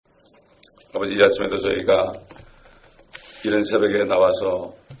아버지, 이 아침에도 저희가 이른 새벽에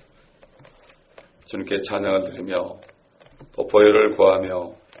나와서 주님께 찬양을 드리며 또 보혈을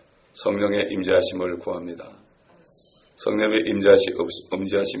구하며 성령의 임재하심을 구합니다. 성령의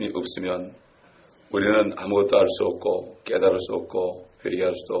임재하심이 없으면 우리는 아무것도 알 수 없고 깨달을 수 없고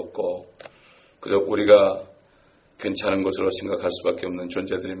회개할 수도 없고 그저 우리가 괜찮은 것으로 생각할 수밖에 없는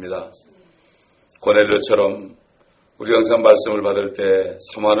존재들입니다. 고넬료처럼 우리가 항상 말씀을 받을 때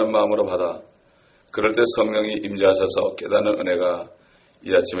사모하는 마음으로 받아 그럴 때 성령이 임재하셔서 깨닫는 은혜가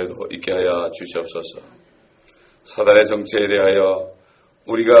이 아침에도 있게 하여 주시옵소서. 사단의 정체에 대하여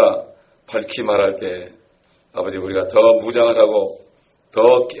우리가 밝히 말할 때 아버지, 우리가 더 무장을 하고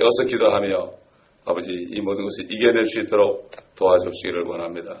더 깨어서 기도하며 아버지, 이 모든 것을 이겨낼 수 있도록 도와주시기를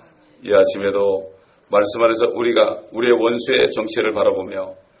원합니다. 이 아침에도 말씀 안에서 우리가 우리의 원수의 정체를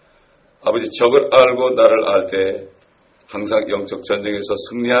바라보며 아버지, 적을 알고 나를 알 때 항상 영적 전쟁에서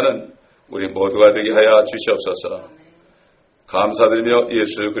승리하는 우리 모두가 되게 하여 주시옵소서. 감사드리며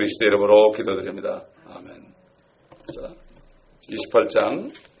예수 그리스도 이름으로 기도드립니다. 아멘. 자, 28장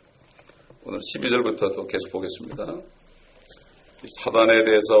오늘 12절부터도 계속 보겠습니다. 사단에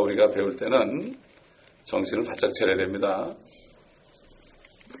대해서 우리가 배울 때는 정신을 바짝 차려야 됩니다.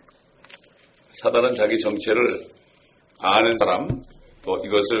 사단은 자기 정체를 아는 사람, 또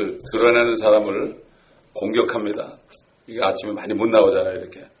이것을 드러내는 사람을 공격합니다. 이게 아침에 많이 못 나오잖아요,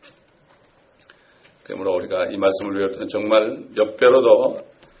 이렇게. 그러므로 우리가 이 말씀을 배울 때는 정말 몇 배로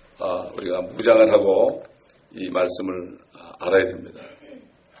더 우리가 무장을 하고 이 말씀을 알아야 됩니다.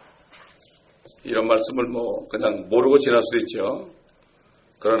 이런 말씀을 그냥 모르고 지날 수도 있죠.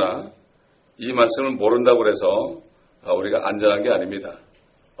 그러나 이 말씀을 모른다고 해서 우리가 안전한 게 아닙니다.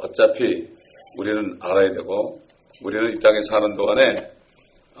 어차피 우리는 알아야 되고 우리는 이 땅에 사는 동안에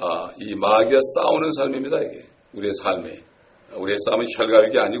이 마귀와 싸우는 삶입니다. 이게 우리의 삶이. 우리의 싸움은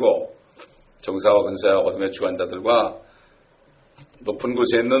혈과력이 아니고 정사와 근세와 어둠의 주관자들과 높은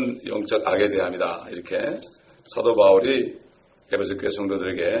곳에 있는 영적 악에 대함이다. 이렇게 사도 바울이 에베소 교회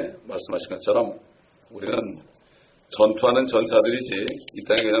성도들에게 말씀하신 것처럼 우리는 전투하는 전사들이지 이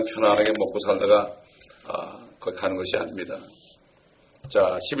땅에 그냥 편안하게 먹고 살다가 거기 가는 것이 아닙니다. 자,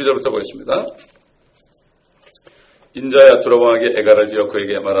 12절부터 보겠습니다. 인자야, 두려워하게 애가를 지어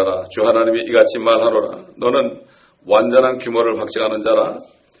그에게 말하라. 주 하나님이 이같이 말하노라. 너는 완전한 규모를 확증하는 자라.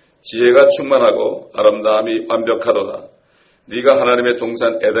 지혜가 충만하고 아름다움이 완벽하도다. 네가 하나님의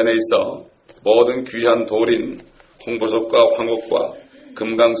동산 에덴에 있어 모든 귀한 돌인 홍보석과 황옥과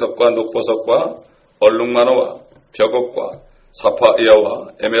금강석과 녹보석과 얼룩만호와 벽옥과 사파이아와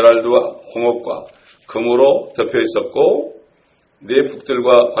에메랄드와 홍옥과 금으로 덮여 있었고 네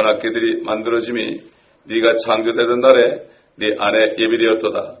북들과 관악기들이 만들어짐이 네가 창조되던 날에 네 안에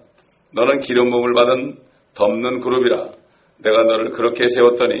예비되었도다. 너는 기름 부음을 받은 덮는 그룹이라. 내가 너를 그렇게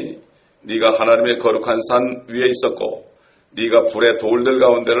세웠더니 네가 하나님의 거룩한 산 위에 있었고 네가 불의 돌들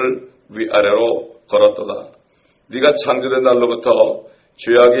가운데를 위아래로 걸었도다. 네가 창조된 날로부터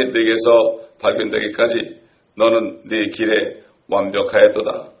죄악이 네게서 발견되기까지 너는 네 길에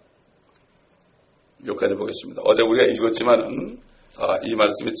완벽하였도다. 여기까지 보겠습니다. 어제 우리가 읽었지만은 이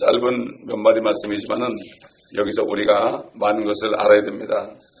말씀이 짧은 몇 마디 말씀이지만은 여기서 우리가 많은 것을 알아야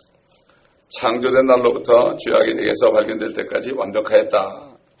됩니다. 창조된 날로부터 죄악이 네게서 발견될 때까지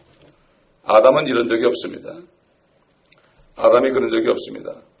완벽하였다. 아담은 이런 적이 없습니다. 아담이 그런 적이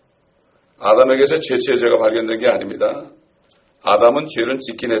없습니다. 아담에게서 최초의 죄가 발견된 게 아닙니다. 아담은 죄를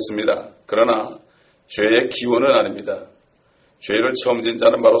짓긴 했습니다. 그러나 죄의 기원은 아닙니다. 죄를 처음 진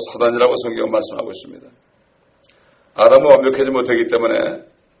자는 바로 사단이라고 성경은 말씀하고 있습니다. 아담은 완벽하지 못하기 때문에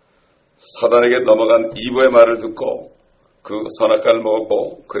사단에게 넘어간 이브의 말을 듣고 그 선악과를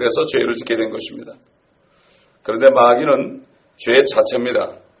먹었고 그래서 죄를 짓게 된 것입니다. 그런데 마귀는 죄의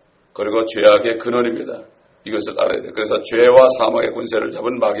자체입니다. 그리고 죄악의 근원입니다. 이것을 알아야 돼요. 그래서 죄와 사망의 군세를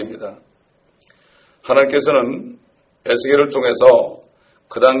잡은 마귀입니다. 하나님께서는 에스겔을 통해서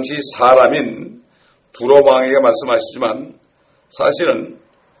그 당시 사람인 두로 왕에게 말씀하시지만 사실은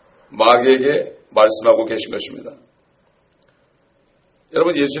마귀에게 말씀하고 계신 것입니다.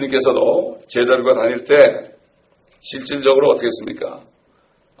 여러분, 예수님께서도 제자들과 다닐 때 실질적으로 어떻게 했습니까?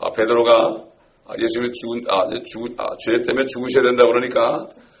 베드로가 예수님이 죄 때문에 죽으셔야 된다 그러니까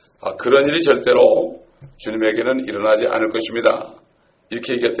그런 일이 절대로 주님에게는 일어나지 않을 것입니다.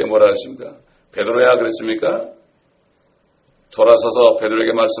 이렇게 얘기할 때 뭐라 하십니까? 베드로야 그랬습니까? 돌아서서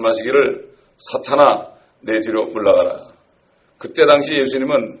베드로에게 말씀하시기를 사탄아 내 뒤로 물러가라. 그때 당시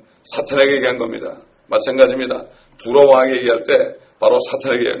예수님은 사탄에게 얘기한 겁니다. 마찬가지입니다. 두로 왕에게 얘기할 때 바로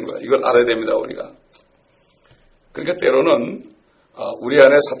사탄에게 얘기한 거예요. 이걸 알아야 됩니다. 우리가. 그러니까 때로는 우리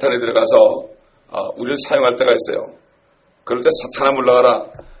안에 사탄이 들어가서 우리를 사용할 때가 있어요. 그럴 때 사탄아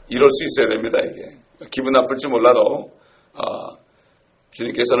물러가라. 이럴 수 있어야 됩니다. 이게 기분 나쁠지 몰라도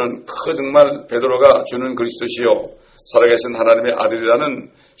주님께서는 정말 베드로가 주는 그리스도시요 살아계신 하나님의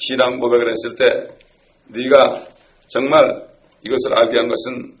아들이라는 신앙 고백을 했을 때 네가 정말 이것을 알게 한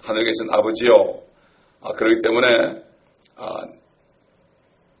것은 하늘에 계신 아버지요. 그렇기 때문에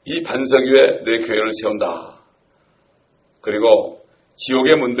이 반석 위에 내 교회를 세운다. 그리고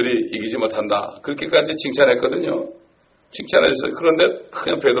지옥의 문들이 이기지 못한다. 그렇게까지 칭찬했거든요. 칭찬해줬어요. 그런데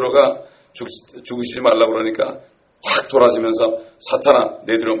그냥 베드로가 죽으시지 말라고 그러니까 확 돌아지면서 사탄아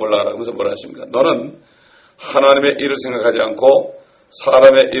내 뒤로 올라가라 하면서 뭐라 하십니까? 너는 하나님의 일을 생각하지 않고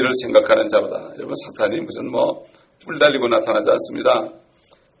사람의 일을 생각하는 자로다. 여러분 사탄이 무슨 뿔 달리고 나타나지 않습니다.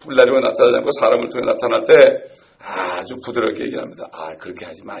 뿔 달리고 나타나지 않고 사람을 통해 나타날 때 아주 부드럽게 얘기합니다. 그렇게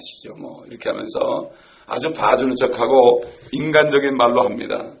하지 마시죠. 이렇게 하면서 아주 봐주는 척하고 인간적인 말로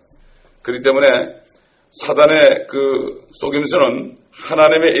합니다. 그렇기 때문에 사단의 그 속임수는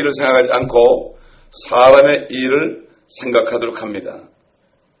하나님의 일을 생각하지 않고 사람의 일을 생각하도록 합니다.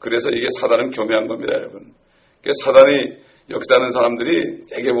 그래서 이게 사단은 교묘한 겁니다, 여러분. 사단이 역사하는 사람들이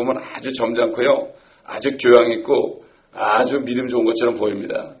대개 보면 아주 점잖고요. 아주 교양 있고 아주 믿음 좋은 것처럼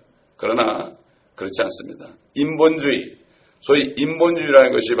보입니다. 그러나 그렇지 않습니다. 인본주의, 소위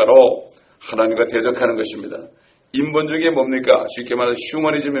인본주의라는 것이 바로 하나님과 대적하는 것입니다. 인본주의가 뭡니까? 쉽게 말해서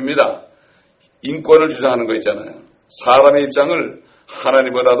휴머니즘입니다. 인권을 주장하는 거 있잖아요. 사람의 입장을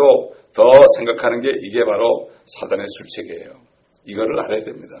하나님보다도 더 생각하는 게 이게 바로 사단의 술책이에요. 이거를 알아야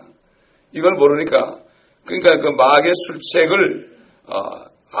됩니다. 이걸 모르니까 그러니까 그 마귀의 술책을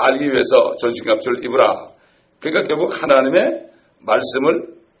알기 위해서 전신갑주를 입으라. 그러니까 결국 하나님의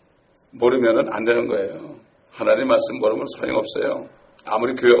말씀을 모르면 안 되는 거예요. 하나님의 말씀 모르면 소용없어요.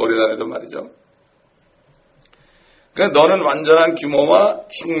 아무리 교회 오래 다녀도 말이죠. 그러니까 너는 완전한 규모와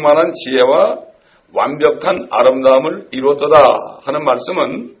충만한 지혜와 완벽한 아름다움을 이루었도다 하는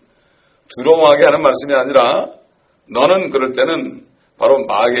말씀은 두려워하게 하는 말씀이 아니라 너는 그럴 때는 바로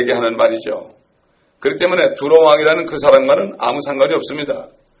마귀에게 하는 말이죠. 그렇기 때문에 두로왕이라는 그 사람과는 아무 상관이 없습니다.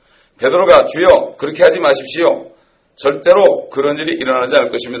 베드로가 주여 그렇게 하지 마십시오. 절대로 그런 일이 일어나지 않을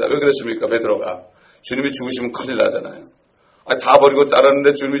것입니다. 왜 그랬습니까? 베드로가 주님이 죽으시면 큰일 나잖아요. 다 버리고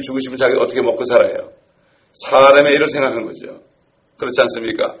따르는데 주님이 죽으시면 자기 어떻게 먹고 살아요? 사람의 일을 생각한 거죠. 그렇지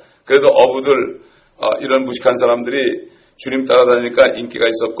않습니까? 그래도 어부들 이런 무식한 사람들이 주님 따라다니니까 인기가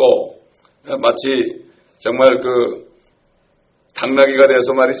있었고 마치 정말 그 당나귀가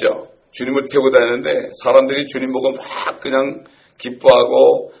돼서 말이죠. 주님을 태우고 다니는데 사람들이 주님 보고 막 그냥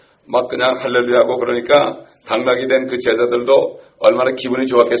기뻐하고 막 그냥 할렐루야하고 그러니까 당나귀 된 그 제자들도 얼마나 기분이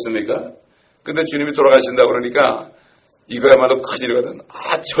좋았겠습니까? 근데 주님이 돌아가신다고 그러니까 이거야말로 큰일이거든.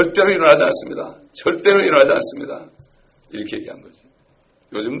 절대로 일어나지 않습니다. 절대로 일어나지 않습니다. 이렇게 얘기한 거죠.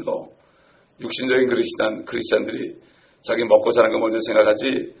 요즘도 육신적인 크리스찬들이 자기 먹고 사는 거 먼저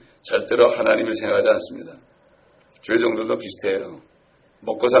생각하지 절대로 하나님을 생각하지 않습니다. 교회 정도도 비슷해요.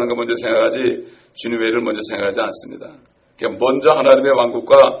 먹고 사는 거 먼저 생각하지 주님의 일을 먼저 생각하지 않습니다. 그러니까 먼저 하나님의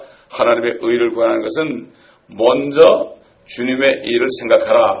왕국과 하나님의 의를 구하는 것은 먼저 주님의 일을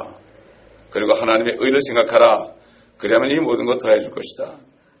생각하라. 그리고 하나님의 의를 생각하라. 그러면 이 모든 것 더해줄 것이다.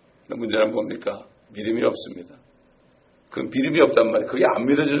 문제는 뭡니까? 믿음이 없습니다. 그 믿음이 없단 말이에요. 그게 안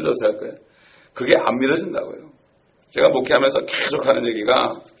믿어지는데 어떻게 할 거예요? 그게 안 믿어진다고요. 제가 목회하면서 계속 하는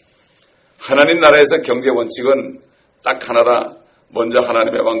얘기가 하나님 나라에서 경제 원칙은 딱 하나다. 먼저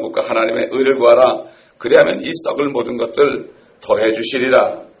하나님의 왕국과 하나님의 의를 구하라. 그래야면 이 썩을 모든 것들 더해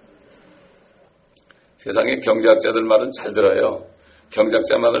주시리라. 세상에 경제학자들 말은 잘 들어요.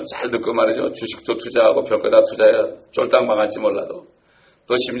 경제학자 말을 잘 듣고 말이죠. 주식도 투자하고 별거 다 투자해야 쫄딱 망할지 몰라도.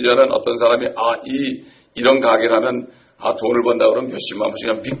 또 심지어는 어떤 사람이 이런 가게를 하면 돈을 번다 그러면 몇십만 원씩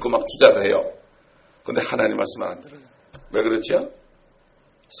그냥 믿고 막 투자를 해요. 근데 하나님 말씀을 안 들어요. 왜 그렇죠?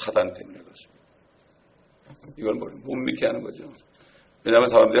 사단 때문에 그렇습니다. 이걸 못 믿게 하는 거죠. 왜냐하면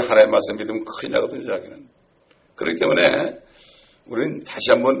사람들이 하나님 말씀 믿으면 큰일 나거든요, 자기는. 그렇기 때문에 우리는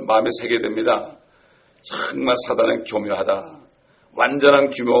다시 한번 마음에 새게 됩니다. 정말 사단은 교묘하다. 완전한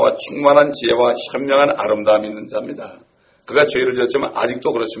규모와 충만한 지혜와 현명한 아름다움이 있는 자입니다. 그가 죄를 지었지만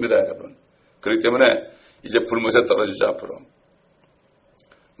아직도 그렇습니다, 여러분. 그렇기 때문에 이제 불못에 떨어지죠, 앞으로.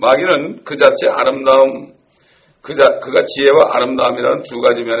 마귀는 그 자체 아름다움, 그가 지혜와 아름다움이라는 두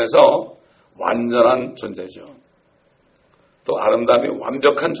가지 면에서 완전한 존재죠. 또 아름다움이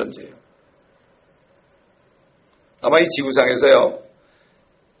완벽한 존재예요. 아마 이 지구상에서요,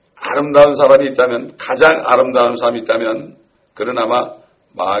 아름다운 사람이 있다면, 가장 아름다운 사람이 있다면, 그는 아마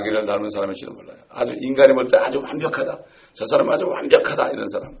마귀를 닮은 사람일지도 몰라요. 아주 인간이 볼 때 아주 완벽하다. 저 사람은 아주 완벽하다. 이런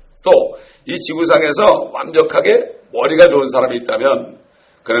사람. 또 이 지구상에서 완벽하게 머리가 좋은 사람이 있다면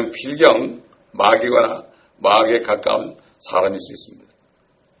그는 필경 마귀거나 마귀에 가까운 사람일 수 있습니다.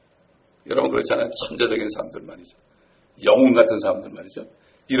 여러분 그렇잖아요. 천재적인 사람들 말이죠. 영웅 같은 사람들 말이죠.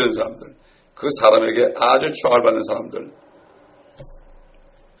 이런 사람들. 그 사람에게 아주 추앙을 받는 사람들.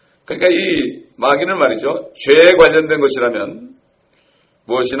 그러니까 이 마귀는 말이죠. 죄에 관련된 것이라면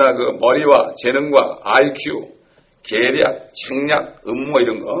무엇이나 그 머리와 재능과 IQ, 계략, 책략, 음모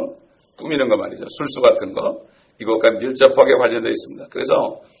이런 거, 꾸미는 거 말이죠. 술수 같은 거. 이것과 밀접하게 관련되어 있습니다.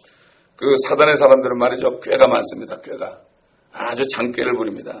 그래서 그 사단의 사람들은 말이죠. 꾀가 많습니다. 꾀가. 아주 장꾀를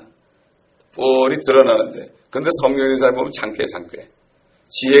부립니다. 뿔이 드러나는데. 근데 성경의 사람 보면 장꾀.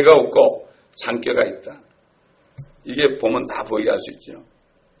 지혜가 없고 장꾀가 있다. 이게 보면 다 보이게 할 수 있죠.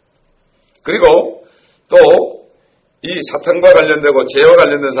 그리고 또 이 사탄과 관련되고 죄와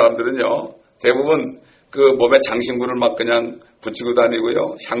관련된 사람들은요. 대부분 그 몸에 장신구를 막 그냥 붙이고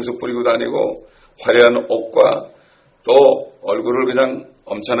다니고요. 향수 뿌리고 다니고 화려한 옷과 또 얼굴을 그냥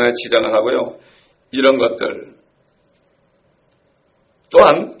엄청나게 치장을 하고요. 이런 것들.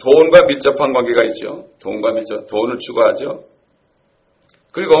 또한 돈과 밀접한 관계가 있죠. 돈을 추구하죠.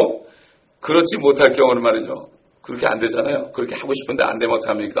 그리고 그렇지 못할 경우는 말이죠. 그렇게 안 되잖아요. 그렇게 하고 싶은데 안 되면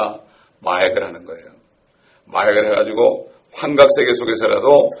어떡합니까? 마약을 하는 거예요. 마약을 해가지고 환각세계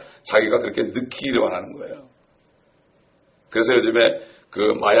속에서라도 자기가 그렇게 느끼기를 원하는 거예요. 그래서 요즘에 그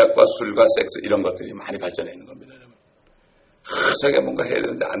마약과 술과 섹스 이런 것들이 많이 발전해 있는 겁니다. 여러분. 자기가 뭔가 해야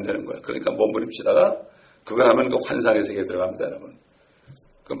되는데 안 되는 거예요. 그러니까 몸부림치다가 그걸 하면 그 환상의 세계에 들어갑니다. 여러분.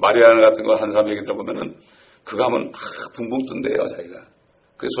 그 마리아나 같은 거 한 사람 얘기 들어보면은 그거 하면 붕붕 뜬대요. 자기가.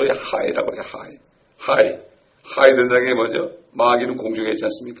 그게 소위 하이라고 그래요. 하이 된다는 게 뭐죠? 마귀는 공중에 있지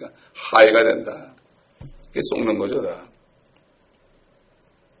않습니까? 하이가 된다. 그게 속는 거죠. 다.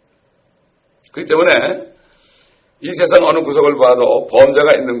 그렇기 때문에 이 세상 어느 구석을 봐도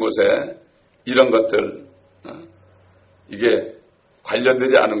범죄가 있는 곳에 이런 것들 이게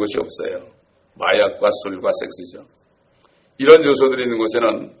관련되지 않은 것이 없어요. 마약과 술과 섹스죠. 이런 요소들이 있는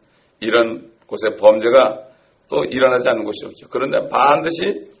곳에는 이런 곳에 범죄가 또 일어나지 않는 곳이 없죠. 그런데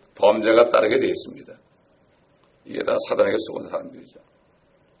반드시 범죄가 따르게 되어 있습니다. 이게 다 사단에게 속은 사람들이죠.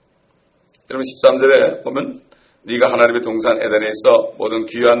 여러분 13절에 보면 네가 하나님의 동산 에덴에 있어 모든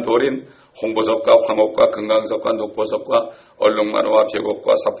귀한 돌인 홍보석과 황옥과 금강석과 녹보석과 얼룩마루와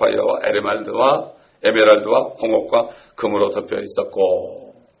벽옥과 사파이어와 에메랄드와 홍옥과 금으로 덮여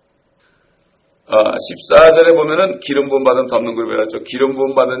있었고 14절에 보면은 기름 부음 받은 덮는 그룹이라 했죠. 기름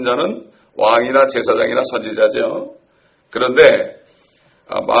부음 받은 자는 왕이나 제사장이나 선지자죠. 그런데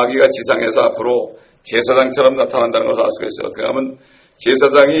마귀가 지상에서 앞으로 제사장처럼 나타난다는 것을 알 수가 있어요. 어떻게 하면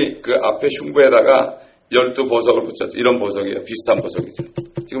제사장이 그 앞에 흉부에다가 12보석을 붙였죠. 이런 보석이에요. 비슷한 보석이죠.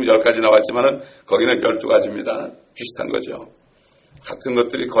 지금 10가지 나왔지만은 거기는 12가지입니다. 비슷한 거죠. 같은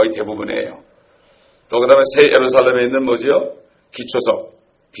것들이 거의 대부분이에요. 또 그 다음에 새 예루살렘에 있는 뭐지요? 기초석.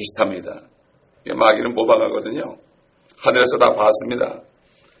 비슷합니다. 마귀는 모방하거든요. 하늘에서 다 봤습니다.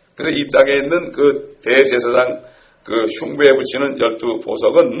 그래서 이 땅에 있는 그 대제사장 그 흉부에 붙이는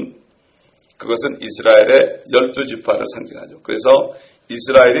 12보석은 그것은 이스라엘의 12지파를 상징하죠. 그래서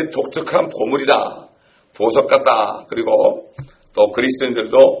이스라엘이 독특한 보물이다. 보석 같다. 그리고 또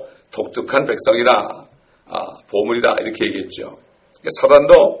그리스도인들도 독특한 백성이다. 보물이다. 이렇게 얘기했죠.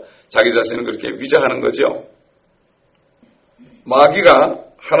 사단도 자기 자신을 그렇게 위장하는 거죠. 마귀가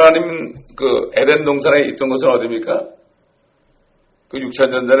하나님 그 에덴 동산에 있던 것은 어디입니까? 그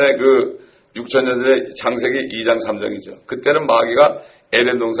 6,000년 전에 창세기 2장 3장이죠. 그때는 마귀가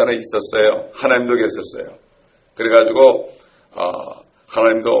에덴 동산에 있었어요. 하나님도 계셨어요. 그래가지고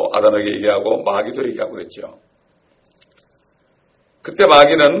하나님도 아담에게 얘기하고 마귀도 얘기하고 그랬죠. 그때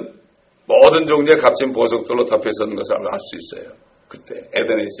마귀는 모든 종류의 값진 보석들로 덮여 있었는 것을 알 수 있어요. 그때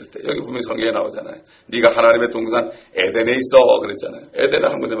에덴에 있을 때. 여기 분명히 성경에 나오잖아요. 네가 하나님의 동산 에덴에 있어 그랬잖아요.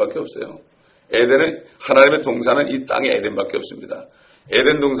 에덴은 한 군데밖에 없어요. 에덴은 하나님의 동산은 이 땅에 에덴밖에 없습니다.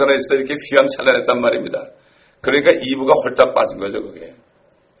 에덴 동산에 있을 때 이렇게 휘황찬란했단 말입니다. 그러니까 이브가 홀딱 빠진 거죠, 그게.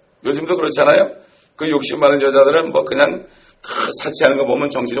 요즘도 그렇잖아요. 그 욕심 많은 여자들은 뭐 그냥 사치하는 거 보면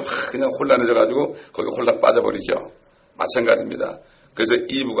정신이 확 그냥 혼란해져가지고 거기 홀딱 빠져버리죠. 마찬가지입니다. 그래서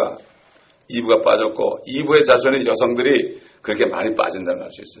이브가 빠졌고 이브의 자손의 여성들이 그렇게 많이 빠진다는 걸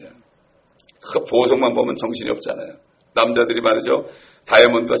알 수 있어요. 그 보석만 보면 정신이 없잖아요. 남자들이 말이죠.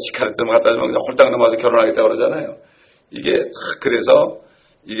 다이아몬드와 치카레트만 갖다 주면 홀딱 넘어서 결혼하겠다고 그러잖아요. 이게 그래서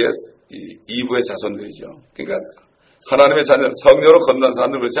이게 이브의 자손들이죠. 그러니까 하나님의 자녀, 성녀로 건넌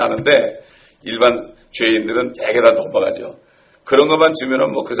사람들 그렇지 않은데 일반 죄인들은 대개 다 넘어가죠. 그런 것만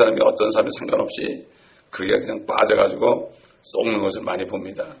주면은 뭐 그 사람이 어떤 사람이 상관없이 그게 그냥 빠져가지고 쏙는 것을 많이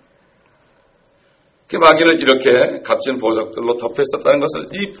봅니다. 그 마귀는 이렇게 값진 보석들로 덮여 있었다는 것을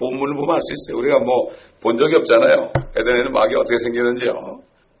이 본문을 보면 알 수 있어요. 우리가 뭐 본 적이 없잖아요. 에덴에는 마귀가 어떻게 생기는지요.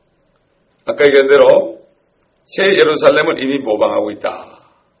 아까 얘기한 대로 새 예루살렘을 이미 모방하고 있다.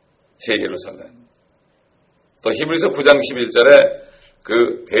 새 예루살렘. 또 히브리서 9장 11절에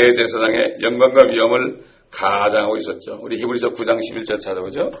그 대제사장의 영광과 위엄을 가장하고 있었죠. 우리 히브리서 9장 11절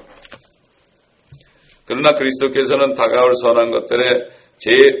찾아보죠. 그러나 그리스도께서는 다가올 선한 것들의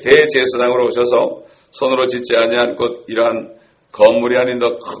대제사장으로 오셔서 손으로 짓지 아니한 곧 이러한 건물이 아닌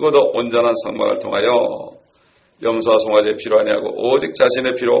더 크고도 온전한 성막을 통하여 염소와 송아지의 피로 아니하고 오직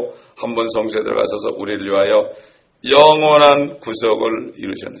자신의 피로 한 번 성소에 들어가셔서 우리를 위하여 영원한 구속을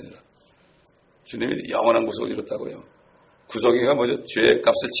이루셨느니라. 주님이 영원한 구속을 이뤘다고요. 구속이가 뭐죠? 죄의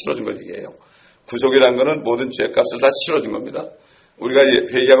값을 치러준 걸 얘기해요. 구속이라는 것은 모든 죄의 값을 다 치러준 겁니다. 우리가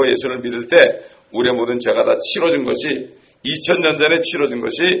회개하고 예수를 믿을 때 우리의 모든 죄가 다 치러진 것이 2000년 전에 치러진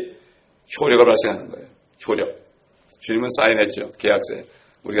것이 효력을 발생하는 거예요. 효력. 주님은 사인했죠. 계약서에.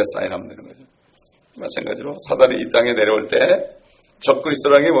 우리가 사인하면 되는 거죠. 마찬가지로 사단이 이 땅에 내려올 때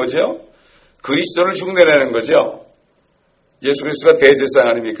적그리스도라는 게 뭐죠? 그리스도를 흉내내는 거죠. 예수 그리스도가 대제사장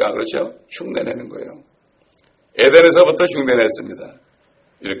아닙니까? 그렇죠? 흉내내는 거예요. 에덴에서부터 흉내냈습니다.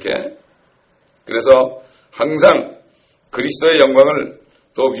 이렇게. 그래서 항상 그리스도의 영광을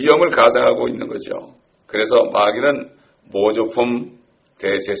또 위엄을 가장하고 있는 거죠. 그래서 마귀는 모조품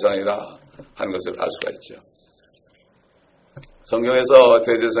대제사장이라 하는 것을 알 수가 있죠. 성경에서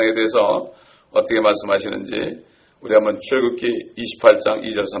대제사장에 대해서 어떻게 말씀하시는지 우리 한번 출애굽기 28장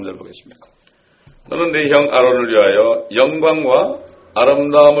 2절 3절 보겠습니다. 너는 네 형 아론을 위하여 영광과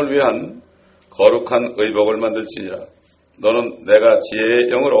아름다움을 위한 거룩한 의복을 만들지니라. 너는 내가 지혜의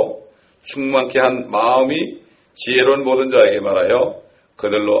영으로 충만케 한 마음이 지혜로운 모든 자에게 말하여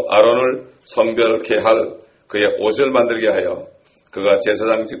그들로 아론을 성별케 할 그의 옷을 만들게 하여 그가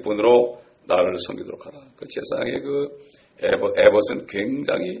제사장 직분으로 나를 섬기도록 하라. 그 제사장의 그 에봇은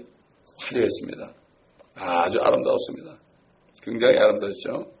굉장히 화려했습니다. 아주 아름다웠습니다. 굉장히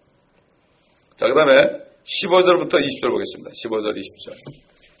아름다웠죠. 자, 그 다음에 15절부터 20절 보겠습니다. 15절, 20절.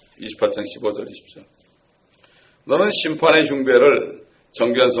 28장 15절, 20절. 너는 심판의 흉배를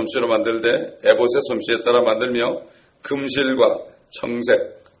정교한 솜씨로 만들되 에봇의 솜씨에 따라 만들며 금실과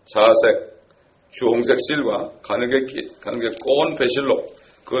청색, 자색, 주홍색 실과 가늘게 꼬은 배실로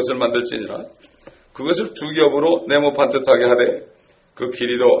그것을 만들지니라. 그것을 두 겹으로 네모 반듯하게 하되 그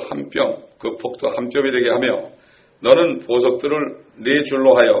길이도 한 뼘, 그 폭도 한 뼘이 되게 하며 너는 보석들을 네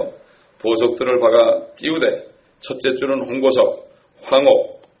줄로 하여 보석들을 박아 끼우되 첫째 줄은 홍보석,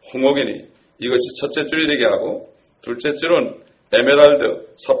 황옥, 홍옥이니 이것이 첫째 줄이 되게 하고 둘째 줄은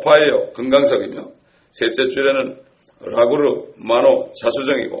에메랄드, 사파이어, 금강석이며 셋째 줄에는 라구르, 마노,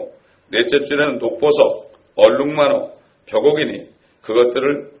 자수정이고 넷째 줄에는 녹보석, 얼룩마노, 벽옥이니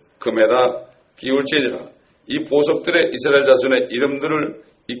그것들을 금에다 끼울지니라. 이 보석들의 이스라엘 자손의 이름들을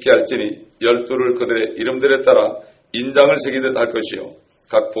있게 할지니 12를 그들의 이름들에 따라 인장을 새기듯 할 것이요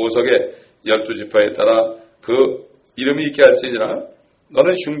각 보석의 12지파에 따라 그 이름이 있게 할지니라.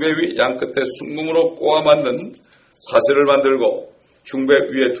 너는 흉배 위 양끝에 순금으로 꼬아 만든 사슬을 만들고 흉배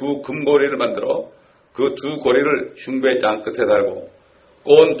위에 두 금고리를 만들어 그 두 고리를 흉배 양끝에 달고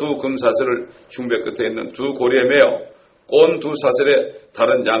꼬은 두 금사슬을 흉배 끝에 있는 두 고리에 매어 꼬은 두 사슬의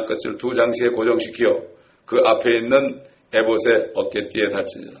다른 양끝을 두 장식에 고정시키어 그 앞에 있는 에봇의 어깨띠에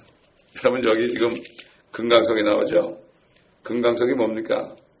달지니라. 여러분 여기 지금 금강석이 나오죠. 금강석이 뭡니까?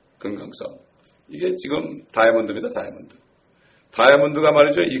 금강석. 이게 지금 다이아몬드입니다. 다이아몬드. 다이아몬드가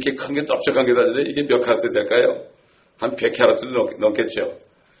말이죠. 이렇게 큰 게 넓적한 게 달리는데 이게 몇 카라트 될까요? 한 100카라트도 넘겠죠.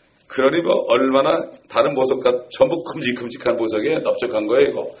 그러니 뭐 얼마나 다른 보석과 전부 큼직큼직한 보석에 넓적한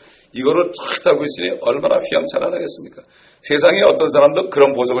거예요. 이거를 쫙 달고 있으니 얼마나 휘황찬란하겠습니까? 세상에 어떤 사람도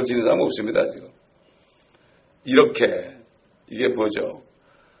그런 보석을 지닌 사람은 없습니다. 지금. 이렇게 이게 뭐죠?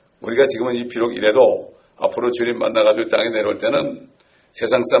 우리가 지금은 이 비록 이래도 앞으로 주님 만나가지고 땅에 내려올 때는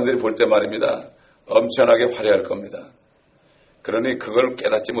세상 사람들이 볼 때 말입니다. 엄청나게 화려할 겁니다. 그러니 그걸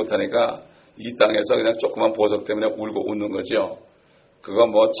깨닫지 못하니까 이 땅에서 그냥 조그만 보석 때문에 울고 웃는 거죠. 그거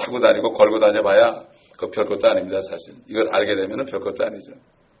뭐 차고 다니고 걸고 다녀봐야 그거 별것도 아닙니다. 사실. 이걸 알게 되면 별것도 아니죠.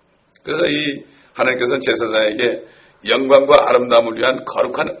 그래서 이 하나님께서는 제사장에게 영광과 아름다움을 위한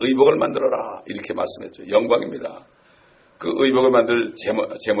거룩한 의복을 만들어라 이렇게 말씀했죠. 영광입니다. 그 의복을 만들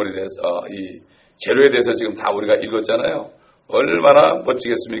제물에 대해서 이 재료에 대해서 지금 다 우리가 읽었잖아요. 얼마나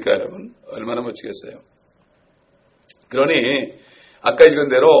멋지겠습니까, 여러분? 얼마나 멋지겠어요. 그러니 아까 읽은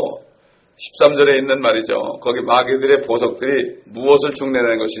대로 13절에 있는 말이죠. 거기 마귀들의 보석들이 무엇을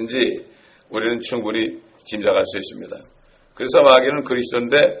흉내내는 것인지 우리는 충분히 짐작할 수 있습니다. 그래서 마귀는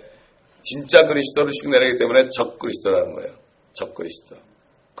그리스도인데 진짜 그리스도를 흉내내기 때문에 적그리스도라는 거예요. 적그리스도.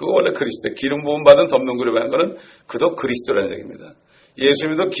 그거 원래 그리스도. 기름 부음 받은 덮는 그룹이라는 것은 그도 그리스도라는 얘기입니다.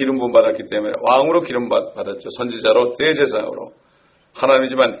 예수님도 기름 부음 받았기 때문에 왕으로 기름 받았죠. 선지자로 대제사장으로.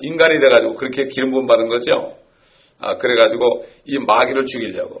 하나님이지만 인간이 돼가지고 그렇게 기름 부음 받은 거죠. 그래가지고 이 마귀를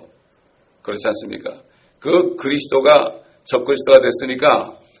죽이려고 그렇지 않습니까? 그 그리스도가 적그리스도가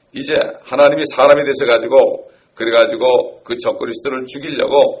됐으니까 이제 하나님이 사람이 되셔가지고 그래가지고 그 적그리스도를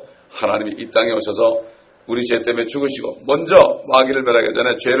죽이려고 하나님이 이 땅에 오셔서 우리 죄 때문에 죽으시고 먼저 마귀를 멸하기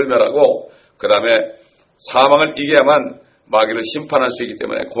전에 죄를 멸하고 그 다음에 사망을 이겨야만 마귀를 심판할 수 있기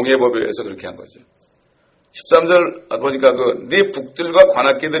때문에 공의법에 의해서 그렇게 한 거죠. 13절 보니까 네 북들과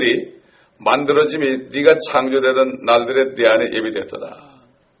관악기들이 만들어짐이 네가 창조되던 날들에 네 안에 예비되었다.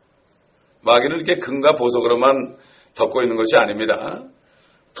 마귀는 이렇게 금과 보석으로만 덮고 있는 것이 아닙니다.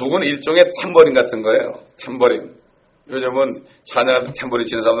 북은 일종의 탬버린 같은 거예요. 탬버린. 요즘은 찬양할 때 탬버린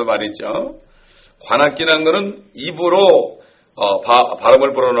치는 사람도 많이 있죠. 관악기라는 거는 입으로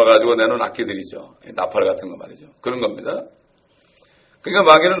발음을 불어넣어가지고 내는 악기들이죠. 나팔 같은 거 말이죠. 그런 겁니다.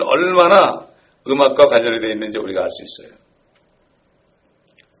 그러니까 마귀는 얼마나 음악과 관련이 되어 있는지 우리가 알 수 있어요.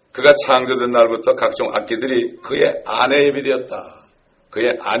 그가 창조된 날부터 각종 악기들이 그의 안에 예비되었다.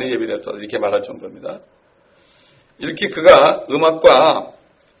 그의 안에 예비되었다. 이렇게 말할 정도입니다. 이렇게 그가 음악과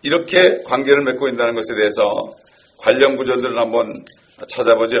이렇게 관계를 맺고 있다는 것에 대해서 관련 구절들을 한번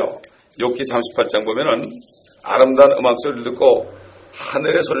찾아보죠. 욥기 38장 보면은 아름다운 음악 소리를 듣고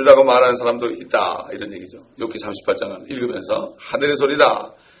하늘의 소리라고 말하는 사람도 있다. 이런 얘기죠. 욥기 38장을 읽으면서 하늘의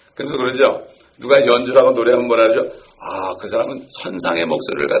소리다. 그래서 그러죠. 누가 연주라고 노래하면 뭐라 하죠? 그 사람은 천상의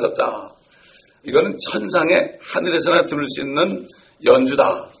목소리를 가졌다. 이거는 천상의 하늘에서나 들을 수 있는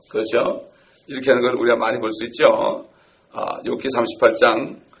연주다. 그렇죠? 이렇게 하는 걸 우리가 많이 볼 수 있죠. 욥기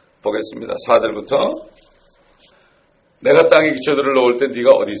 38장 보겠습니다. 4절부터 내가 땅에 기초들을 놓을 때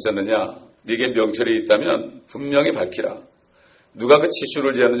네가 어디 있었느냐? 네게 명철이 있다면 분명히 밝히라. 누가 그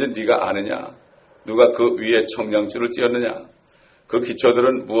치수를 지었는지 네가 아느냐? 누가 그 위에 청량줄을 띄었느냐? 그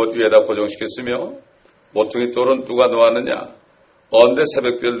기초들은 무엇 위에다 고정시켰으며 모퉁이 돌은 누가 놓았느냐? 언제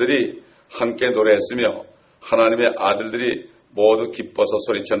새벽별들이 함께 노래했으며 하나님의 아들들이 모두 기뻐서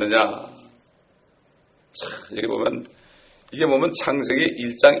소리쳤느냐? 자, 이게 보면 창세기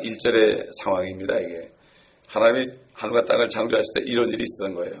 1장 1절의 상황입니다. 이게 하나님이 하늘과 땅을 창조하실 때 이런 일이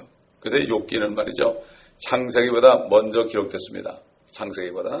있었던 거예요. 그래서 욥기는 말이죠. 창세기보다 먼저 기록됐습니다.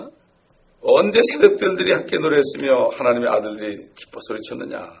 창세기보다. 언제 새벽별들이 함께 노래했으며 하나님의 아들들이 기뻐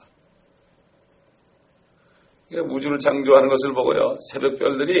소리쳤느냐. 우주를 창조하는 것을 보고요.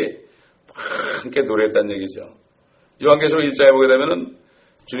 새벽별들이 함께 노래했다는 얘기죠. 요한계시록 1장에 보게 되면은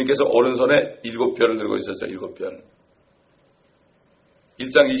주님께서 오른손에 7별을 들고 있었죠. 7별.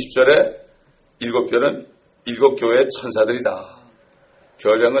 1장 20절에 7별은 7교회의 천사들이다.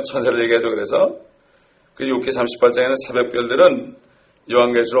 별이라는 건 천사를 얘기하죠. 그래서 그 욥기 38장에는 새벽별들은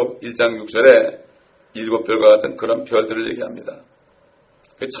요한계시록 1장 6절에 7별과 같은 그런 별들을 얘기합니다.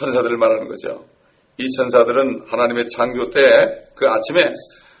 그 천사들을 말하는 거죠. 이 천사들은 하나님의 창조 때 그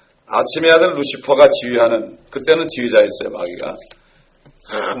아침의 아들 루시퍼가 지휘하는, 그때는 지휘자였어요. 마귀가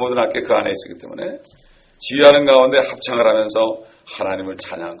모든 악계 그 안에 있었기 때문에 지휘하는 가운데 합창을 하면서 하나님을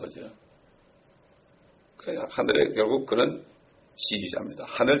찬양한 거죠. 하늘의 결국 그는 지휘자입니다.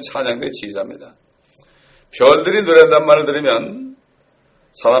 하늘 찬양의 지휘자입니다. 별들이 노래한다는 말을 들으면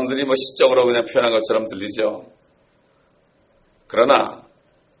사람들이 시적으로 그냥 표현한 것처럼 들리죠. 그러나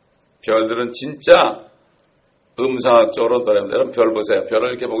별들은 진짜 음성학적으로 노래합니다. 여러분 별 보세요.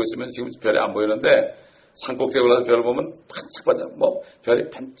 별을 이렇게 보고 있으면 지금 별이 안 보이는데 산꼭대기에 올라서 별을 보면 반짝반짝 별이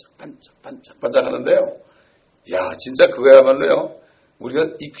반짝반짝 하는데요. 진짜 그거야말로요. 우리가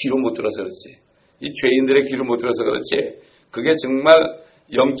이 귀로 못 들어서 그렇지. 이 죄인들의 귀를 못 들어서 그렇지. 그게 정말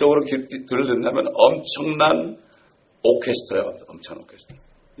영적으로 귀를 듣는다면 엄청난 오케스트라예요. 엄청난 오케스트라.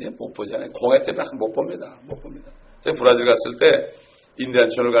 못 보잖아요. 공해 때문에 못 봅니다. 제가 브라질 갔을 때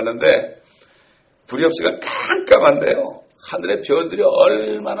인디안촌을 갔는데 불이 없이가 깜깜한데요. 하늘에 별들이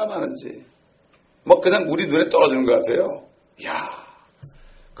얼마나 많은지 그냥 우리 눈에 떨어지는 것 같아요.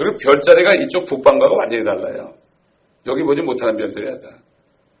 그리고 별자리가 이쪽 북방과가 완전히 달라요. 여기 보지 못하는 별들이야 다.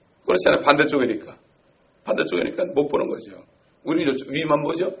 그렇잖아요. 반대쪽이니까 못 보는 거죠. 우리 위만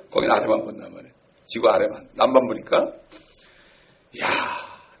보죠. 거기는 아래만 본단 말이에요. 지구 아래만. 남만 보니까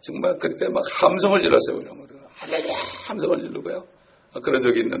정말 그때 함성을 질렀어요. 우리가 함성을 지르고요. 그런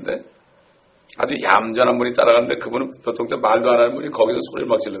적이 있는데 아주 얌전한 분이 따라가는데 그분은 보통 말도 안 하는 분이 거기서 소리를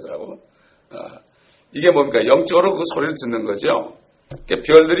막 지르더라고. 이게 뭡니까? 영적으로 그 소리를 듣는 거죠.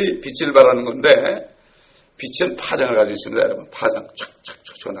 별들이 빛을 발하는 건데 빛은 파장을 가지고 있습니다. 여러분 파장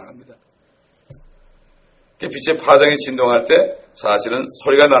촥촥촥 나갑니다. 빛의 파장이 진동할 때 사실은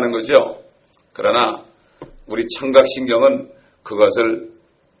소리가 나는 거죠. 그러나 우리 청각신경은 그것을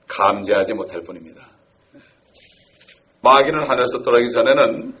감지하지 못할 뿐입니다. 마귀는 하늘에서 떠나기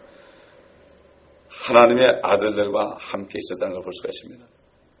전에는 하나님의 아들들과 함께 있었다는 걸 볼 수가 있습니다.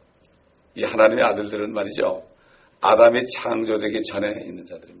 이 하나님의 아들들은 말이죠. 아담이 창조되기 전에 있는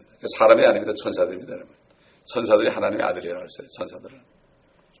자들입니다. 사람이 아닙니다. 천사들입니다. 여러분. 천사들이 하나님의 아들이라고 했어요. 천사들은.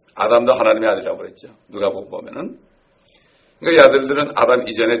 아담도 하나님의 아들이라고 그랬죠. 누가 보면은. 그러니까 이 아들들은 아담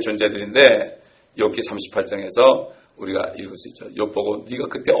이전의 존재들인데 욥기 38장에서 우리가 읽을 수 있죠. 욥 보고 네가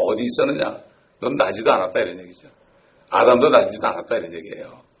그때 어디 있었느냐? 넌 나지도 않았다 이런 얘기죠. 아담도 나지도 않았다 이런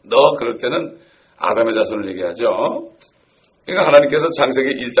얘기예요. 너 그럴 때는 아담의 자손을 얘기하죠. 그러니까 하나님께서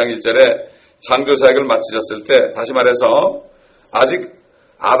창세기 1장 1절에 창조 사역을 마치셨을 때 다시 말해서 아직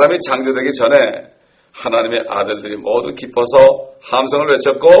아담이 창조되기 전에 하나님의 아들들이 모두 기뻐서 함성을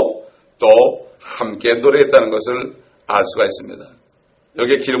외쳤고 또 함께 노래했다는 것을 알 수가 있습니다.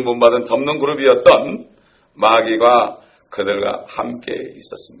 여기에 기름 부음 받은 덮는 그룹이었던 마귀가 그들과 함께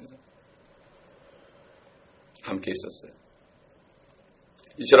있었습니다. 함께 있었어요.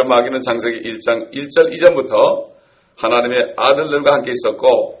 이처럼 마귀는 창세기 1장 1절 이전부터 하나님의 아들들과 함께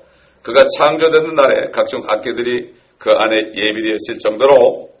있었고 그가 창조되는 날에 각종 악기들이 그 안에 예비되어 있을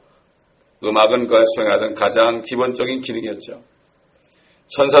정도로 음악은 그가 수행하던 가장 기본적인 기능이었죠.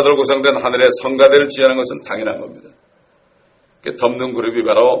 천사들 구성된 하늘의 성가대를 지휘하는 것은 당연한 겁니다. 덮는 그룹이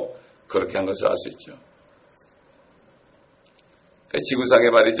바로 그렇게 한 것을 알 수 있죠. 지구상에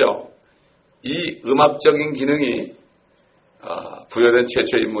말이죠. 이 음악적인 기능이 부여된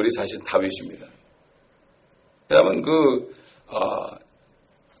최초의 인물이 사실 다윗입니다. 왜냐하면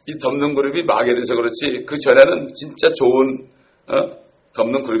이 덮는 그룹이 마귀에 대해서 그렇지 그 전에는 진짜 좋은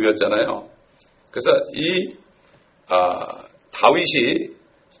덮는 그룹이었잖아요. 그래서 이 다윗이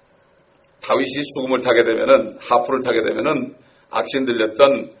수금을 타게 되면은 하프를 타게 되면은 악신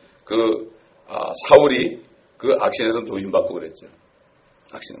들렸던 사울이 그 악신에서 노임받고 그랬죠.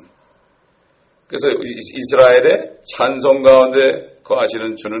 악신. 그래서 이스라엘의 찬송 가운데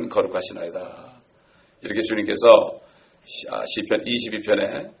거하시는 주는 거룩하시나이다. 이렇게 주님께서 시편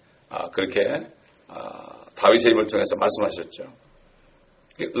 22편에 그렇게 다윗의 입을 통해서 말씀하셨죠.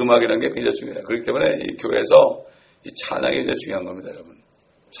 음악이라는 게 굉장히 중요해요. 그렇기 때문에 이 교회에서 이 찬양이 굉장히 중요한 겁니다, 여러분.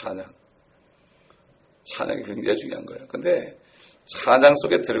 찬양이 굉장히 중요한 거예요. 근데 찬양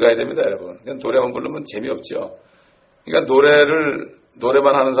속에 들어가야 됩니다, 여러분. 그냥 노래만 부르면 재미없죠. 그러니까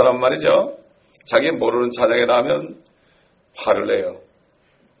노래만 하는 사람 말이죠. 자기 모르는 찬양에 나오면 화를 내요.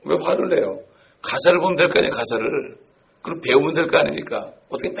 왜 화를 내요? 가사를 보면 될 거 아니에요, 가사를. 그럼 배우면 될 거 아닙니까?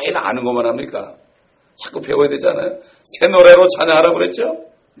 어떻게 매일 아는 것만 합니까? 자꾸 배워야 되잖아요. 새 노래로 찬양하라고 그랬죠?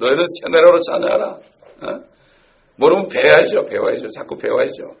 너희는 새 노래로 찬양하라. 모르면 배워야죠. 자꾸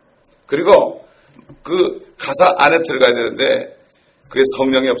배워야죠. 그리고 그 가사 안에 들어가야 되는데 그게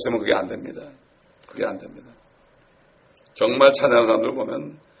성령이 없으면 그게 안 됩니다. 그게 안 됩니다. 정말 찬양하는 사람들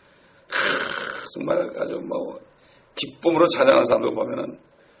보면 정말 아주 기쁨으로 찬양하는 사람들 보면은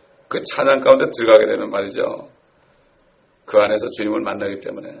그 찬양 가운데 들어가게 되면 말이죠. 그 안에서 주님을 만나기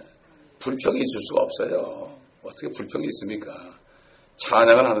때문에 불평이 있을 수가 없어요. 어떻게 불평이 있습니까?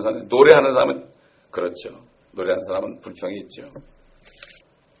 찬양을 하는 사람, 노래하는 사람은 그렇죠. 노래하는 사람은 불평이 있죠.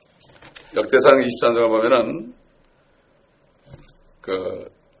 역대상 23장을 보면은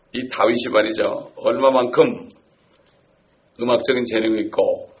이 다윗이 말이죠. 얼마만큼 음악적인 재능이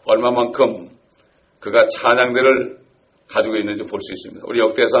있고 얼마만큼 그가 찬양대를 가지고 있는지 볼 수 있습니다. 우리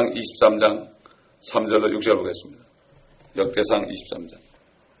역대상 23장 3절로 6절 보겠습니다. 역대상 23장.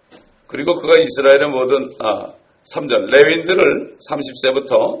 그리고 그가 이스라엘의 모든 3절 레위인들을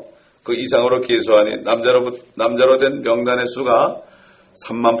 30세부터 그 이상으로 계수하니 남자로 된 명단의 수가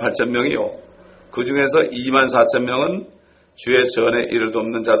 38,000명이요. 그 중에서 24,000명은 주의 전에 이를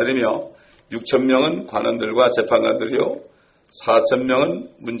돕는 자들이며 6,000명은 관원들과 재판관들이요.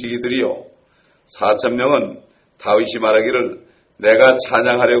 4,000명은 문지기들이요. 4,000명은 다윗이 말하기를 내가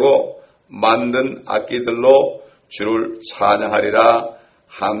찬양하려고 만든 악기들로 주를 찬양하리라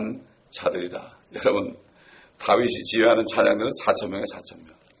한 자들이라. 여러분, 다윗이 지휘하는 찬양들은 4,000명에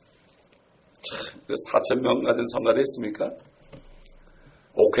 4,000명. 참, 그 4,000명 가진 성가대 있습니까?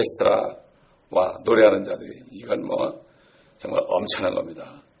 오케스트라와 노래하는 자들이. 이건 정말 엄청난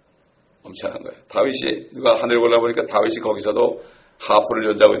겁니다. 엄청난 거예요. 다윗이, 누가 하늘 골라보니까 다윗이 거기서도 하프를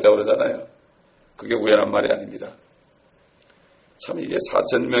연주하고 있다고 그러잖아요. 그게 우연한 말이 아닙니다. 참 이게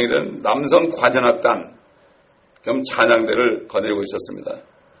 4,000명이라는 남성 관현악단, 그럼 찬양대를 거느리고 있었습니다.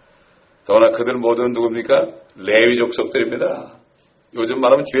 더구나 그들 모두는 누굽니까? 레위 족속들입니다. 요즘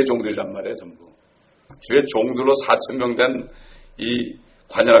말하면 주의 종들이란 말이에요, 전부. 주의 종들로 4,000명 된 이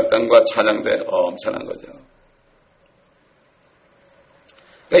관현악단과 찬양대 엄청난 거죠.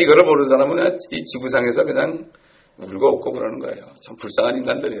 그러니까 이거를 모르는 사람은 이 지구상에서 그냥 울고 웃고 그러는 거예요. 참 불쌍한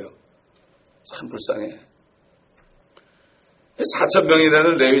인간들이에요. 참 불쌍해.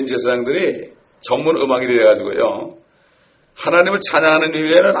 4,000명이라는 레위인 제사장들이 전문 음악인이 돼가지고요. 하나님을 찬양하는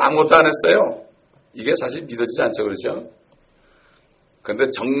이외에는 아무것도 안 했어요. 이게 사실 믿어지지 않죠, 그렇죠? 근데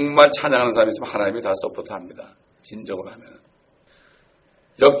정말 찬양하는 사람이 있으면 하나님이 다 서포트합니다. 진정으로 하면.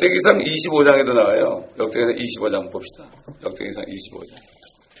 역대기상 25장에도 나와요. 역대기상 25장 봅시다. 역대기상 25장.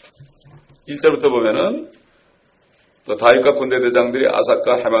 1절부터 보면은 또 다윗과 군대 대장들이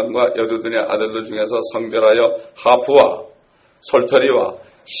아삭과 헤만과 여두둔의 아들들 중에서 성별하여 하프와 솔터리와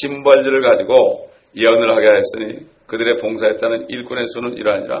심벌지를 가지고 예언을 하게 하였으니 그들의 봉사했다는 일꾼의 수는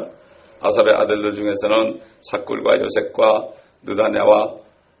이러하니라. 아삽의 아들들 중에서는 삭굴과 요셉과 느다냐와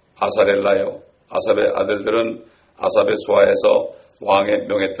아사렐라요. 아삽의 아들들은 아삽의 수하에서 왕의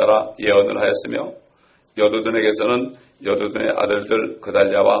명에 따라 예언을 하였으며 여두둔에게서는 여두둔의 아들들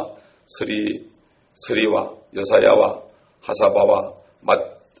그달랴와 스리와 여사야와 하사바와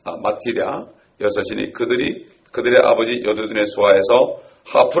마티랴 여섯이니 그들의 아버지 여두둔의 수하에서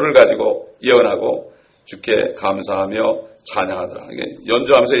하프를 가지고 예언하고 주께 감사하며 찬양하더라. 이게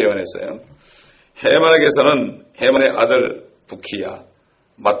연주하면서 예언했어요. 헤만에게서는 헤만의 아들 부키야,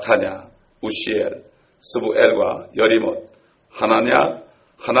 마타냐, 우시엘, 스부엘과 여리못,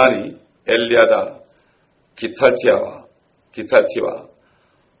 하나니, 엘리아다, 기탈티와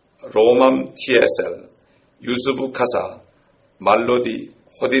로맘티에셀, 유스부카사, 말로디,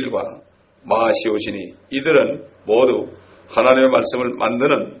 호딜과 마시오시니 이들은 모두 하나님의 말씀을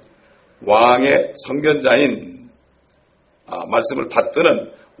만드는 왕의 선견자인 말씀을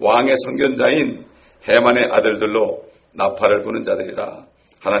받드는 왕의 선견자인 헤만의 아들들로 나팔을 부는 자들이라.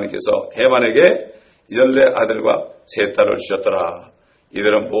 하나님께서 헤만에게 14아들과 3딸을 주셨더라.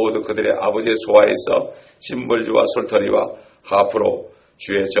 이들은 모두 그들의 아버지의 소아에 있어 심벌주와 솔터리와 하프로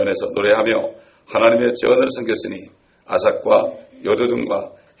주의 전에서 노래하며 하나님의 전을 섬겼으니 아삭과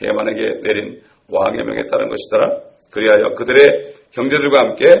여두둔과 헤만에게 내린 왕의 명에 따른 것이더라. 그리하여 그들의 형제들과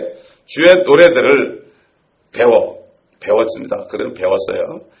함께 주의 노래들을 배웠습니다. 그들은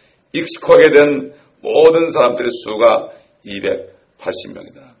배웠어요. 익숙하게 된 모든 사람들의 수가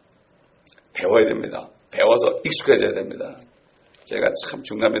 280명이다. 배워야 됩니다. 배워서 익숙해져야 됩니다. 제가 참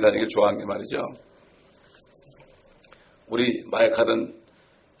중남미 다니기를 좋아하는 게 말이죠. 우리 마약하던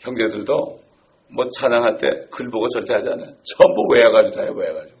형제들도 뭐 찬양할 때 글 보고 절대 하지 않아요. 전부 외워가지고 해요.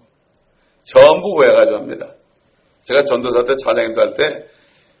 전부 외워가지고 합니다. 제가 전도사 때 찬양인도 할 때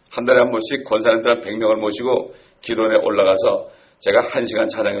한 달에 한 번씩 권사님들 한 100명을 모시고 기도원에 올라가서 제가 1시간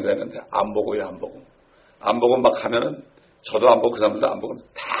찬양인도 했는데 안 보고요. 안 보고 막 하면은 저도 안 보고 그 사람들도 안 보고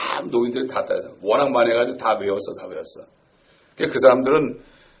다 노인들이 다 따라서 워낙 많이 해가지고 다 외웠어. 그 사람들은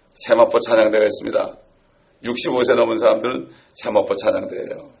세마포 찬양대가 있습니다. 65세 넘은 사람들은 세마포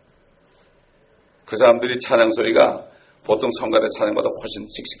찬양대예요. 그 사람들이 찬양 소리가 보통 성가대 찬양보다 훨씬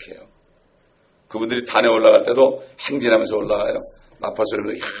씩씩해요. 그분들이 단에 올라갈 때도 행진하면서 올라가요. 나팔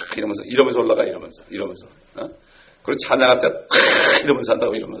소리로 이러면서 올라가 이러면서. 그리고 찬양할 때 이러면서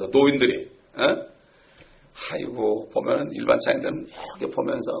한다고 이러면서 노인들이. 아이고 보면은 일반 찬양대는 이렇게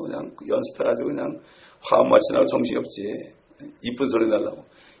보면서 그냥 연습해가지고 그냥 화음 맞추느라고 정신이 없지. 이쁜 소리 내려고.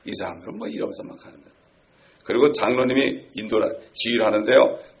 이 사람들은 뭐 이러면서 막 하는데. 그리고 장로님이 인도를 지휘를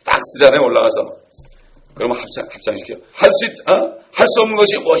하는데요. 딱 스잔에 올라가서 그러면 합창시켜. 할 수 없는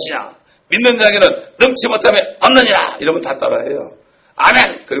것이 무엇이냐? 믿는 자에게는 능치 못함이 없느니라. 이러면 다 따라해요.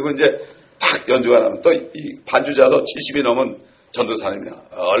 아멘! 그리고 이제 딱 연주가 나면 또 이 반주자도 70이 넘은 전도사님이야.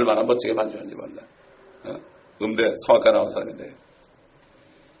 얼마나 멋지게 반주하는지 몰라. 음대 성악가 나온 사람인데.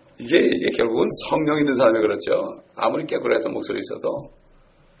 이게 결국은 성령 있는 사람이 그렇죠. 아무리 깨끗했던 목소리 있어도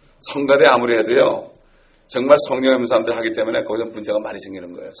성가대 아무리 해도요. 정말 성령 있는 사람들 하기 때문에 거기서 문제가 많이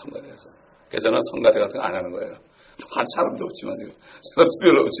생기는 거예요. 성가대에서. 그래서 저는 성가대 같은 거 안 하는 거예요. 한 사람도 없지만 지금 사람도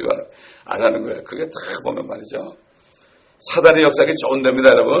별로 없지만 안 하는 거예요. 그게 딱 보면 말이죠. 사단의 역사가 좋은 데입니다,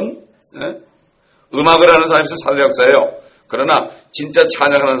 여러분. 네? 음악을 하는 사람이 있으면 사단의 역사예요. 그러나 진짜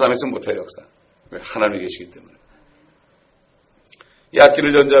찬양하는 사람이 있으면 못해요, 역사. 왜? 하나님이 계시기 때문에. 이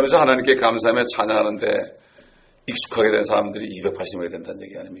악기를 연주하면서 하나님께 감사하며 찬양하는데 익숙하게 된 사람들이 280명이 된다는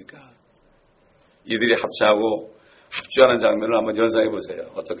얘기 아닙니까? 이들이 합창하고 합주하는 장면을 한번 연상해 보세요.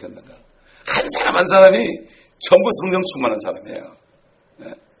 어떻게 했는가. 한 사람 한 사람이 전부 성령 충만한 사람이에요.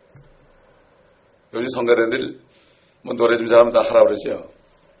 네. 요즘 성가대들 뭐 노래 좀 잘하면 다 하라 그러죠.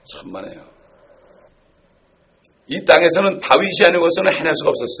 천만에요. 이 땅에서는 다윗이 아니고서는 해낼 수가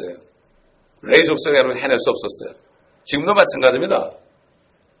없었어요. 레이 족속이 아니고 해낼 수 없었어요. 지금도 마찬가지입니다.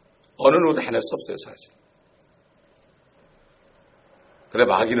 어느 누구도 해낼 수 없어요, 사실. 그래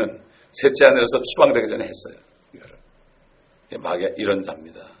마귀는 셋째 하늘에서 추방되기 전에 했어요. 이거를. 마귀가 이런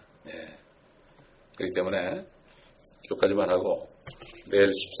자입니다. 예. 그렇기 때문에 여기까지만 하고 내일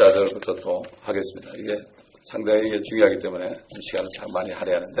 14절부터 또 하겠습니다. 이게 상당히 중요하기 때문에 시간을 참 많이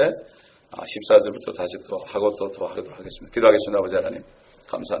할애해야 하는데 14절부터 다시 또 하고 또 하도록 하겠습니다. 기도하겠습니다. 아버지 하나님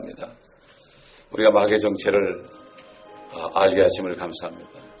감사합니다. 우리가 마귀의 정체를 알게 하심을 감사합니다.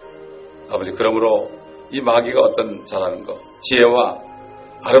 아버지, 그러므로 이 마귀가 어떤 자라는 것, 지혜와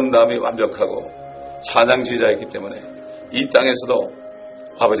아름다움이 완벽하고 찬양주의자이기 때문에 이 땅에서도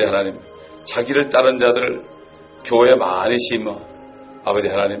아버지 하나님, 자기를 따른 자들을 교회에 많이 심어 아버지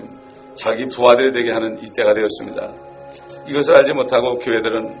하나님, 자기 부하들이 되게 하는 이때가 되었습니다. 이것을 알지 못하고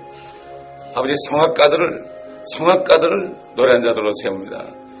교회들은 아버지 성악가들을 노래하는 자들로 세웁니다.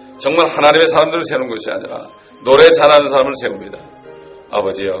 정말 하나님의 사람들을 세우는 것이 아니라 노래 잘하는 사람을 세웁니다.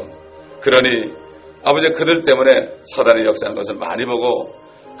 아버지요, 그러니 아버지, 그들 때문에 사단이 역사하는 것을 많이 보고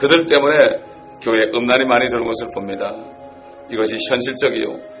그들 때문에 교회에 음란이 많이 들어온 것을 봅니다. 이것이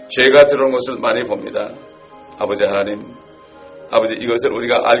현실적이요, 죄가 들어온 것을 많이 봅니다. 아버지 하나님, 아버지, 이것을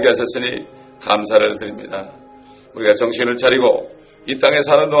우리가 알게 하셨으니 감사를 드립니다. 우리가 정신을 차리고 이 땅에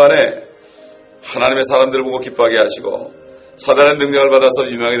사는 동안에 하나님의 사람들을 보고 기뻐하게 하시고 사단의 능력을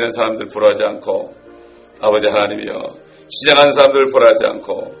받아서 유명이 된 사람들 부러워하지 않고 아버지 하나님이여, 시장하는 사람들을 부러워하지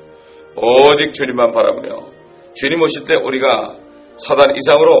않고 오직 주님만 바라보며 주님 오실 때 우리가 사단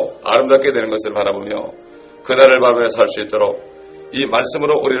이상으로 아름답게 되는 것을 바라보며 그날을 바라보며 살 수 있도록 이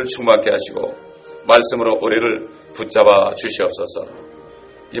말씀으로 우리를 충만케 하시고 말씀으로 우리를 붙잡아 주시옵소서.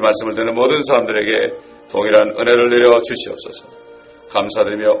 이 말씀을 듣는 모든 사람들에게 동일한 은혜를 내려 주시옵소서.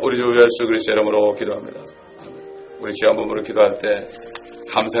 감사드리며 우리 주 예수 그리스도의 이름으로 기도합니다. 우리 주 한 번으로 기도할 때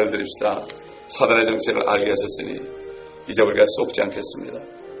감사를 드립시다. 사단의 정체를 알게 하셨으니 이제 우리가 속지 않겠습니다.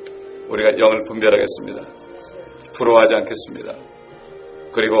 우리가 영을 분별하겠습니다. 부러워하지 않겠습니다.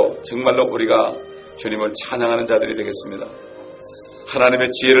 그리고 정말로 우리가 주님을 찬양하는 자들이 되겠습니다. 하나님의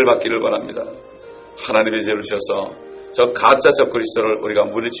지혜를 받기를 원합니다. 하나님의 지혜를 주셔서 저 가짜 적그리스도를 우리가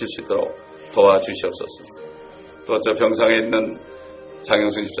물리칠 수 있도록 도와주시옵소서. 또 저 병상에 있는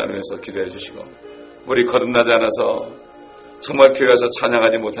장영순 집사님 위해서 기도해 주시고 우리 거듭나지 않아서 정말 교회 와서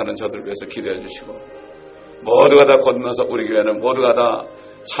찬양하지 못하는 저들 위해서 기도해 주시고 모두가 다 거듭나서 우리 교회는 모두가 다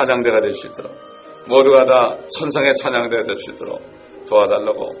찬양대가 될 수 있도록 모두가 다 천상의 찬양대가 될 수 있도록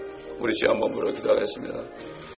도와달라고 우리 주 한 번으로 기도하겠습니다.